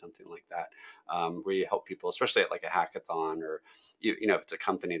 to do something like that, where you help people, especially at like a hackathon, or if it's a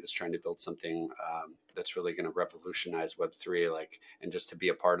company that's trying to build something that's really going to revolutionize Web3, and just to be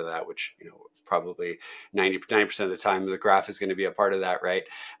a part of that, which probably 90% of the time the Graph is going to be a part of that, right?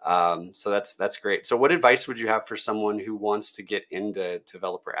 So that's great. So what advice would you have for someone who wants to get into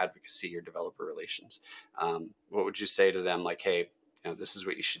developer advocacy or developer relations? What would you say to them? Like, hey, this is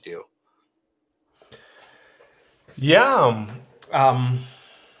what you should do. Yeah,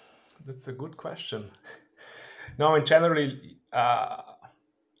 that's a good question. No, in generally,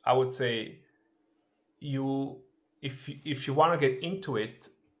 I would say if you want to get into it,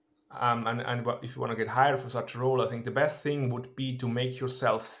 and if you want to get hired for such a role, I think the best thing would be to make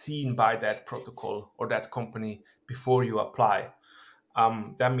yourself seen by that protocol or that company before you apply.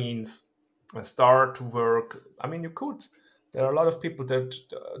 That means start to work. I mean, there are a lot of people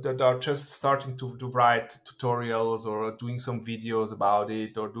that are just starting to write tutorials or doing some videos about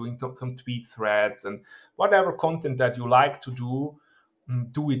it, or doing some tweet threads, and whatever content that you like to do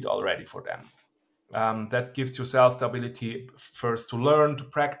it already for them. That gives yourself the ability first to learn, to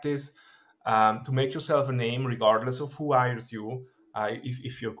practice, to make yourself a name regardless of who hires you.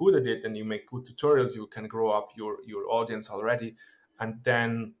 If you're good at it and you make good tutorials, you can grow up your audience already, and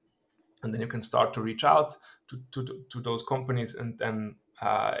then you can start to reach out to those companies, and then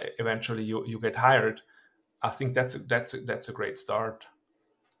eventually you get hired. I think that's a great start.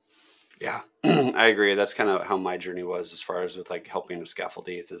 Yeah, I agree. That's kind of how my journey was, as far as with like helping with Scaffold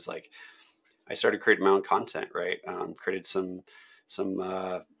ETH, is like I started creating my own content, right? Created some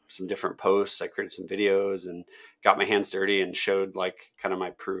different posts. I created some videos and got my hands dirty and showed like kind of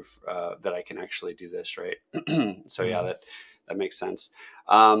my proof that I can actually do this, right? So yeah, that makes sense.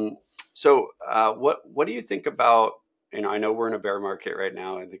 So what do you think about, I know we're in a bear market right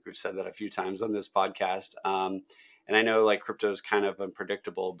now. I think we've said that a few times on this podcast. And I know like crypto is kind of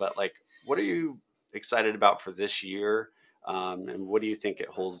unpredictable, but like, what are you excited about for this year? And what do you think it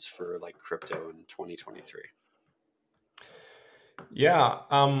holds for like crypto in 2023? Yeah,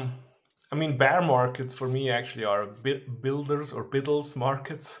 I mean, bear markets for me actually are builders or biddles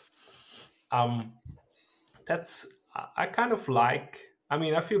markets. That's I kind of like. I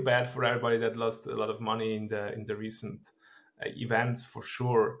mean, I feel bad for everybody that lost a lot of money in the recent events, for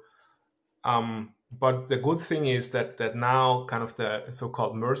sure. But the good thing is that now kind of the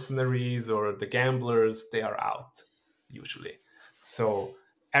so-called mercenaries or the gamblers, they are out usually. So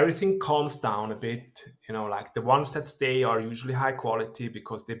everything calms down a bit. Like the ones that stay are usually high quality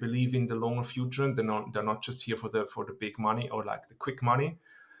because they believe in the longer future, and they're not just here for the big money or like the quick money.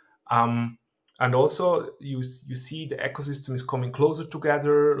 And also you see the ecosystem is coming closer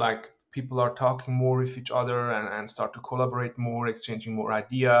together, like people are talking more with each other and start to collaborate more, exchanging more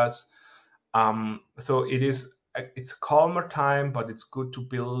ideas. So it's a calmer time, but it's good to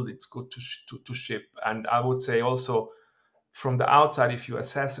build, it's good to ship. And I would say also from the outside, if you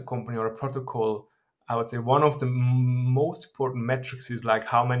assess a company or a protocol, I would say one of the most important metrics is like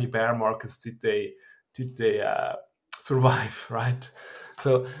how many bear markets did they survive, right?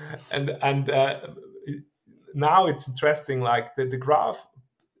 So and now it's interesting, like the graph.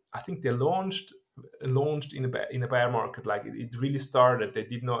 I think they launched in a bear market. Like it really started. They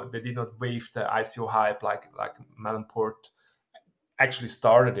did not wave the ICO hype like Melonport actually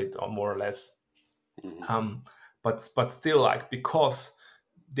started it, or more or less. Mm-hmm. But still, like, because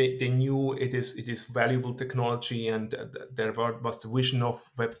they knew it is valuable technology, and there was the vision of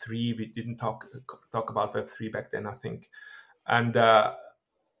Web3. We didn't talk about Web3 back then, I think, and yeah,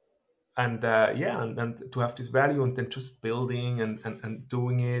 and to have this value, and then just building and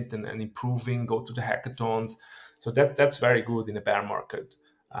doing it and improving, go to the hackathons. So that's very good in a bear market.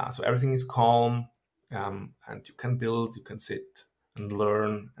 So everything is calm, and you can build, you can sit and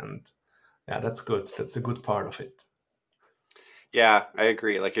learn, and yeah, that's good. That's a good part of it. Yeah, I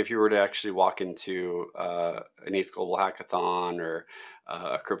agree. Like if you were to actually walk into an ETH Global Hackathon or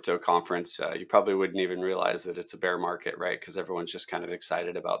a crypto conference, you probably wouldn't even realize that it's a bear market, right? Because everyone's just kind of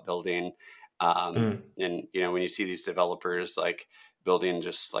excited about building. And when you see these developers like building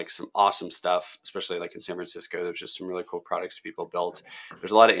just like some awesome stuff, especially like in San Francisco, there's just some really cool products people built.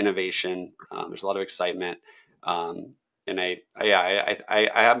 There's a lot of innovation. There's a lot of excitement. And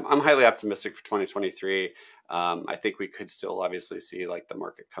I'm highly optimistic for 2023. I think we could still obviously see like the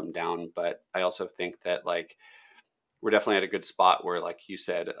market come down, but I also think that like we're definitely at a good spot where, like you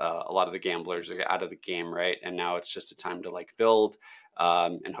said, a lot of the gamblers are out of the game, right? And now it's just a time to like build,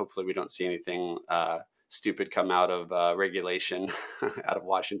 and hopefully we don't see anything stupid come out of regulation out of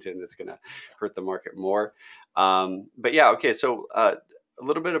Washington that's going to hurt the market more. But yeah, okay. So a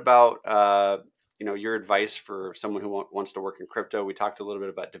little bit about your advice for someone who wants to work in crypto. We talked a little bit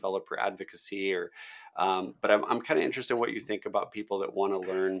about developer advocacy, but I'm kind of interested in what you think about people that want to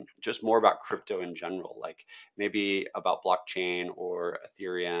learn just more about crypto in general, like maybe about blockchain or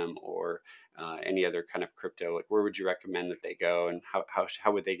Ethereum or any other kind of crypto. Like, where would you recommend that they go, and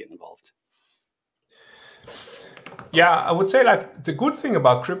how would they get involved? Yeah, I would say like the good thing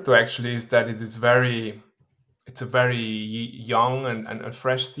about crypto actually is that it's a very young and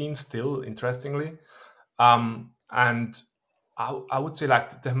fresh scene still, interestingly. And I would say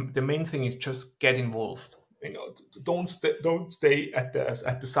like the main thing is just get involved. Don't stay at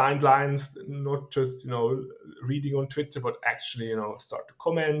the sidelines, not just reading on Twitter, but actually start to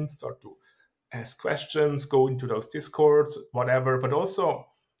comment, start to ask questions, go into those discords, whatever. But also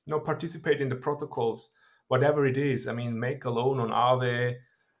participate in the protocols, whatever it is. I mean, make a loan on Aave.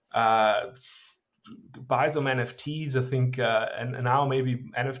 Buy some NFTs, I think, and now maybe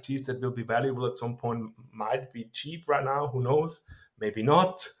NFTs that will be valuable at some point might be cheap right now. Who knows? Maybe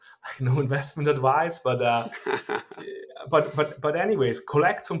not. Like, no investment advice, but anyways,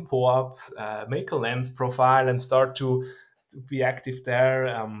 collect some POAPs, make a lens profile, and start to be active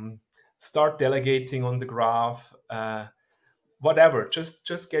there. Start delegating on the graph. Whatever,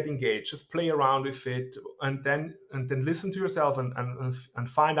 just get engaged, just play around with it, and then listen to yourself and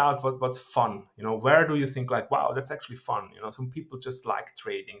find out what's fun. Where do you think like, wow, that's actually fun? Some people just like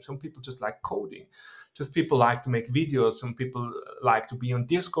trading, some people just like coding, just people like to make videos, some people like to be on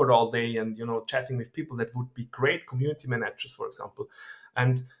Discord all day and chatting with people that would be great community managers, for example.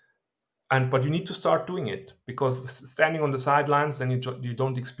 But you need to start doing it, because standing on the sidelines, then you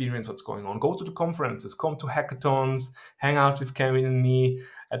don't experience what's going on. Go to the conferences, come to hackathons, hang out with Kevin and me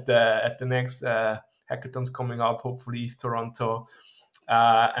at the next hackathons coming up, hopefully Toronto,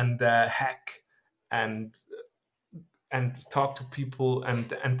 and hack and talk to people,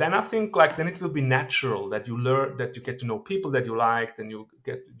 and then I think like then it will be natural that you learn, that you get to know people that you like, then you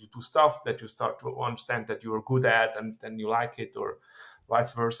do stuff that you start to understand that you are good at, and then you like it, or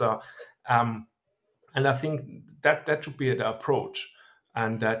vice versa. And I think that should be the approach,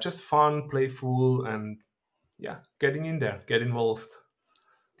 and just fun, playful, and yeah, getting in there, get involved.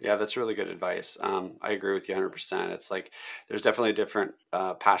 Yeah, that's really good advice. I agree with you 100%. It's like there's definitely different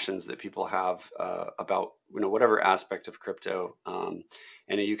passions that people have about whatever aspect of crypto, and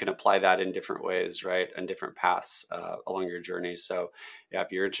you can apply that in different ways, right, and different paths along your journey. So, yeah,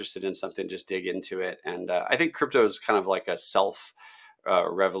 if you're interested in something, just dig into it. And I think crypto is kind of like a self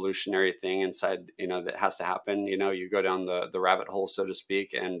revolutionary thing inside, that has to happen. You go down the rabbit hole, so to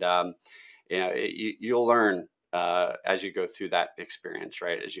speak, and you'll learn as you go through that experience,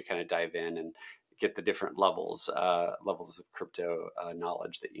 right? As you kind of dive in and get the different levels of crypto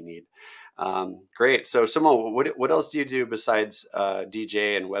knowledge that you need. Great. So Simone, what else do you do besides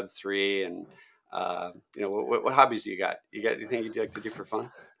DJ and Web3 and what hobbies do you got? You got anything you'd like to do for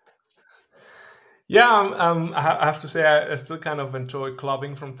fun? Yeah, I have to say I still kind of enjoy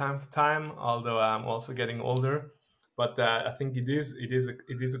clubbing from time to time, although I'm also getting older. But I think it is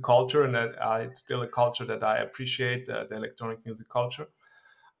a culture, and it's still a culture that I appreciate, the electronic music culture.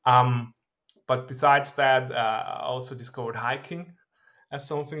 But besides that, I also discovered hiking as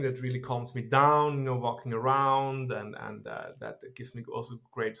something that really calms me down. Walking around, and that gives me also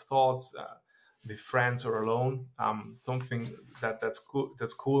great thoughts. With friends or alone, something that's cool.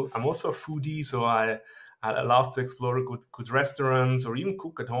 That's cool. I'm also a foodie, so I love to explore good restaurants or even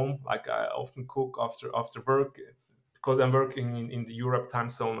cook at home. Like I often cook after work. Because I'm working in the Europe time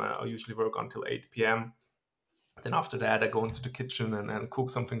zone. I usually work until 8 p.m. Then after that, I go into the kitchen and cook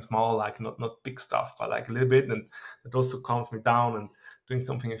something small, like not big stuff, but like a little bit, and it also calms me down and doing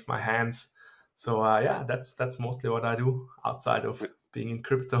something with my hands. So yeah, that's mostly what I do outside of being in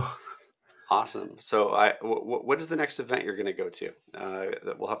crypto. Awesome. So what is the next event you're going to go to?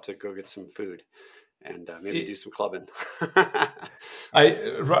 We'll have to go get some food and maybe do some clubbing.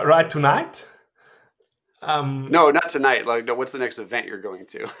 Right tonight? No, not tonight. Like, no, what's the next event you're going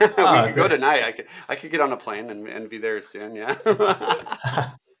to? We could go tonight. I could get on a plane and be there soon. Yeah.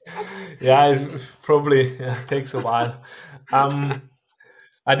 Yeah, it probably takes a while.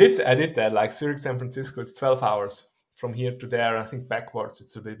 I did that, like Zurich, San Francisco. It's 12 hours from here to there. I think backwards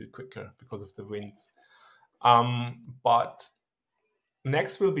it's a little bit quicker because of the winds. But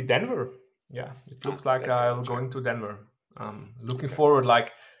next will be Denver. Yeah, it looks like I'll go into Denver. Looking forward.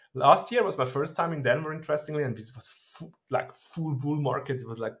 Like last year was my first time in Denver, interestingly, and it was full bull market. It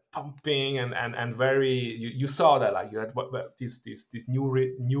was like pumping and very. You saw that, like you had these new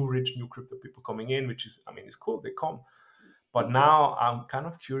rich crypto people coming in, which is, I mean, it's cool. They come. But now I'm kind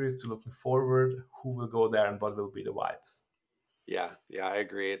of curious to looking forward who will go there and what will be the vibes. Yeah, I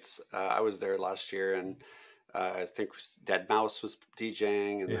agree. It's I was there last year, and I think Deadmau5 was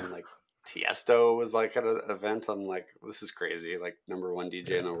DJing, and then like Tiesto was like at an event. I'm like, this is crazy. Like #1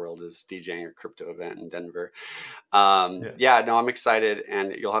 DJ in the world is DJing a crypto event in Denver. No, I'm excited,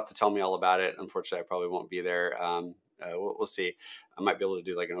 and you'll have to tell me all about it. Unfortunately, I probably won't be there. We'll see. I might be able to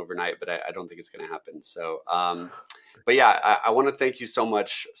do like an overnight, but I don't think it's going to happen. So, but yeah, I want to thank you so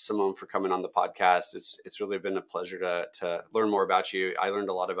much, Simone, for coming on the podcast. It's really been a pleasure to learn more about you. I learned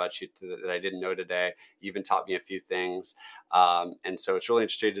a lot about you that I didn't know today. You even taught me a few things. And so it's really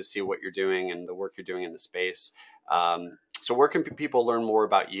interesting to see what you're doing and the work you're doing in the space. So where can people learn more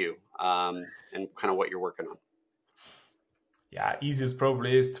about you and kind of what you're working on? Yeah, easiest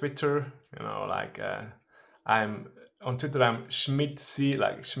probably is Twitter. I'm on Twitter. I'm Schmidt-C,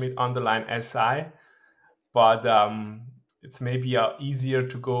 like Schmidt_SI. But it's maybe easier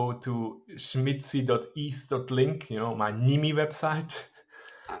to go to schmitzi.eth.link, my NIMI website.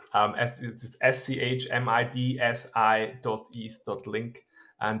 It's schmidsi.eth.link.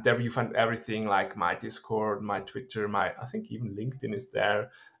 And there you find everything, like my Discord, my Twitter, I think even LinkedIn is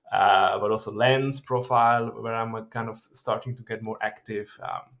there, but also Lens profile, where I'm kind of starting to get more active.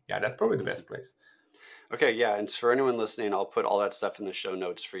 That's probably the best place. Okay, yeah, and for anyone listening, I'll put all that stuff in the show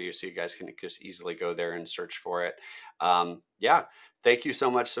notes for you so you guys can just easily go there and search for it. Thank you so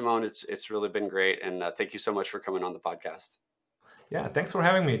much, Simone. It's really been great, and thank you so much for coming on the podcast. Yeah, thanks for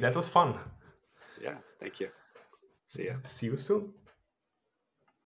having me. That was fun. Yeah, thank you. See ya. See you soon.